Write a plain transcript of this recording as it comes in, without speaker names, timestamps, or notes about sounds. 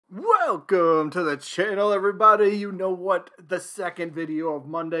Welcome to the channel, everybody. You know what the second video of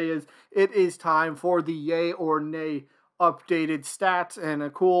Monday is. It is time for the yay or nay updated stats. And a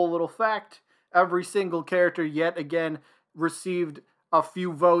cool little fact, every single character yet again received a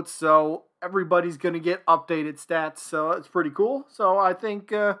few votes. So everybody's going to get updated stats. So it's pretty cool. So I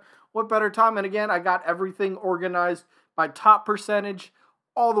think what better time? And again, I got everything organized by top percentage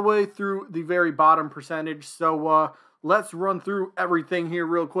all the way through the very bottom percentage. So let's run through everything here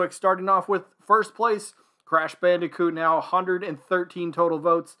real quick. Starting off with first place, Crash Bandicoot, now 113 total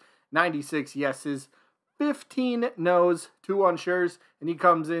votes, 96 yeses, 15 no's, 2 unsure's, and he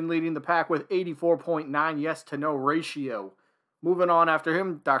comes in leading the pack with 84.9 yes to no ratio. Moving on after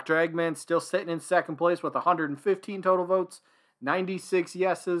him, Dr. Eggman still sitting in second place with 115 total votes, 96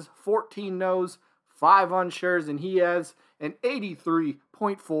 yeses, 14 no's, 5 unsure's, and he has an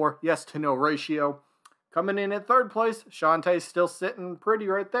 83.4 yes to no ratio. Coming in at third place, Shantae's still sitting pretty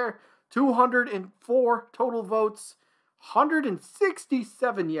right there. 204 total votes,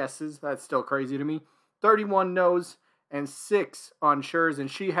 167 yeses, that's still crazy to me, 31 no's, and 6 unsure's,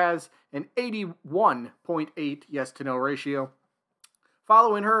 and she has an 81.8 yes to no ratio.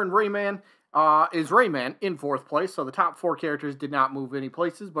 Following her and Rayman is Rayman in fourth place, so the top 4 characters did not move any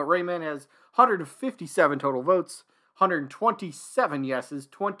places, but Rayman has 157 total votes, 127 yeses,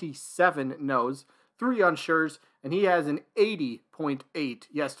 27 no's, 3 unsure's, and he has an 80.8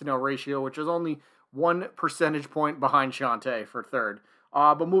 yes to no ratio, which is only 1 percentage point behind Shantae for third.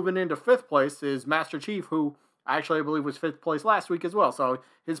 But moving into fifth place is Master Chief, who actually I believe was fifth place last week as well, so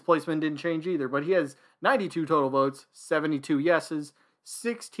his placement didn't change either. But he has 92 total votes, 72 yeses,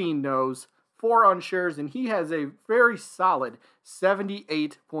 16 no's, 4 unsure's, and he has a very solid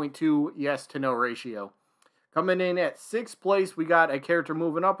 78.2 yes to no ratio. Coming in at 6th place, we got a character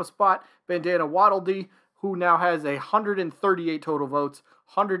moving up a spot, Bandana Waluigi, who now has 138 total votes,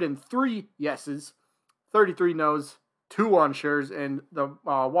 103 yeses, 33 no's, 2 unsure's, and the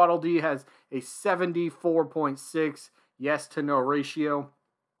Waluigi has a 74.6 yes to no ratio.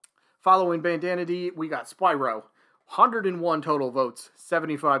 Following Bandana D, we got Spyro, 101 total votes,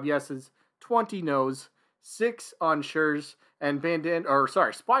 75 yeses, 20 no's, 6 unsure's, and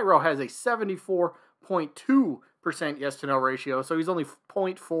Spyro has a 74.2% yes to no ratio, so he's only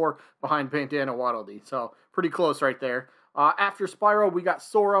 0.4 behind Bandana Waluigi, so pretty close right there. After Spyro, we got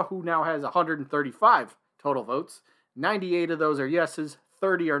Sora, who now has 135 total votes. 98 of those are yeses,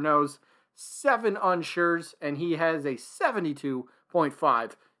 30 are no's, 7 unsure's, and he has a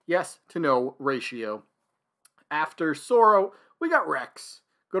 72.5 yes to no ratio. After Sora, we got Rex.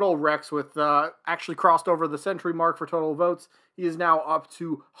 Good old Rex with actually crossed over the century mark for total votes. He is now up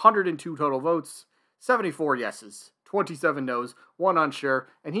to 102 total votes, 74 yeses, 27 no's, 1 unsure,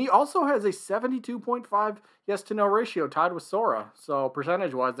 and he also has a 72.5 yes to no ratio, tied with Sora. So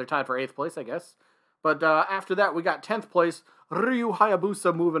percentage-wise, they're tied for 8th place, I guess. But after that, we got 10th place, Ryu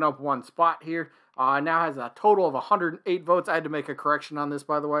Hayabusa moving up 1 spot here. Now has a total of 108 votes. I had to make a correction on this,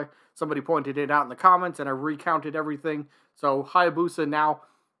 by the way. Somebody pointed it out in the comments, and I recounted everything. So Hayabusa now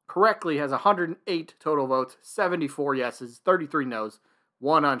correctly has 108 total votes, 74 yeses, 33 no's,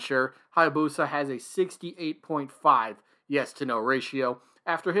 1 unsure. Hayabusa has a 68.5 yes to no ratio.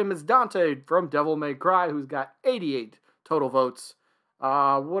 After him is Dante from Devil May Cry, who's got 88 total votes.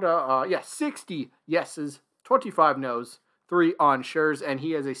 60 yeses, 25 no's, 3 unsure's, and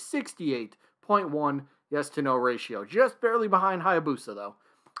he has a 68.1 yes to no ratio. Just barely behind Hayabusa, though.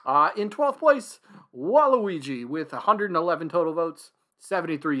 In 12th place, Waluigi with 111 total votes,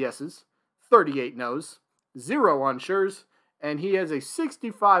 73 yeses, 38 no's, 0 unsure's, and he has a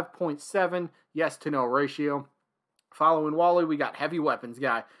 65.7 yes to no ratio. Following Wally, we got Heavy Weapons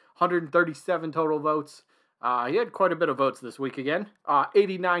Guy, 137 total votes. He had quite a bit of votes this week again.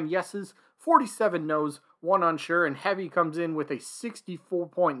 89 yeses, 47 no's, 1 unsure, and Heavy comes in with a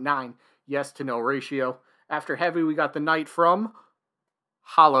 64.9 yes to no ratio. After Heavy, we got the Knight from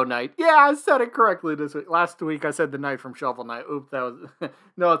Hollow Knight. Yeah, I said it correctly this week. Last week I said the Knight from Shovel Knight. Oops, that was...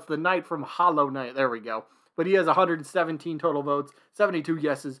 No, it's the Knight from Hollow Knight. There we go. But he has 117 total votes, 72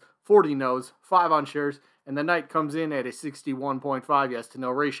 yeses, 40 no's, 5 unsures, and the Knight comes in at a 61.5 yes to no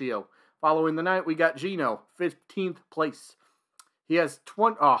ratio. Following the Knight, we got Gino, 15th place. He has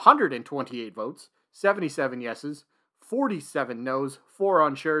 128 votes, 77 yeses, 47 no's, 4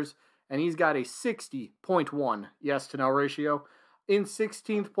 unsures, and he's got a 60.1 yes to no ratio. In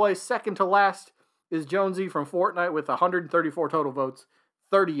 16th place, second to last, is Jonesy from Fortnite with 134 total votes,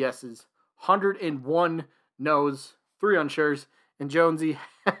 30 yeses, 101 no's, 3 unsures, and Jonesy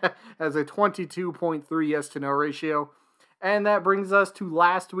has a 22.3 yes to no ratio. And that brings us to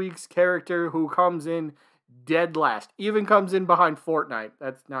last week's character, who comes in dead last. Even comes in behind Fortnite.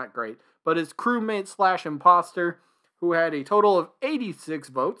 That's not great. But it's Crewmate / Impostor, who had a total of 86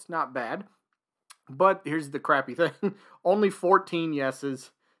 votes. Not bad. But here's the crappy thing. Only 14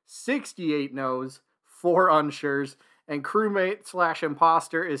 yeses, 68 no's, 4 unsures, and Crewmate /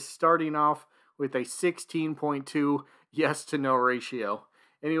 Impostor is starting off with a 16.2 yes to no ratio.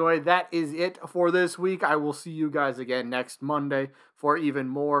 Anyway, that is it for this week. I will see you guys again next Monday for even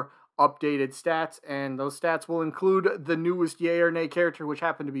more updated stats, and those stats will include the newest yay or nay character, which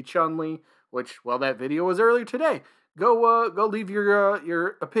happened to be Chun-Li, which, well, that video was earlier today. Go leave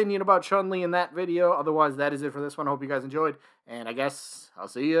your opinion about Chun-Li in that video. Otherwise, that is it for this one. I hope you guys enjoyed, and I guess I'll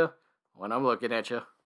see you when I'm looking at you.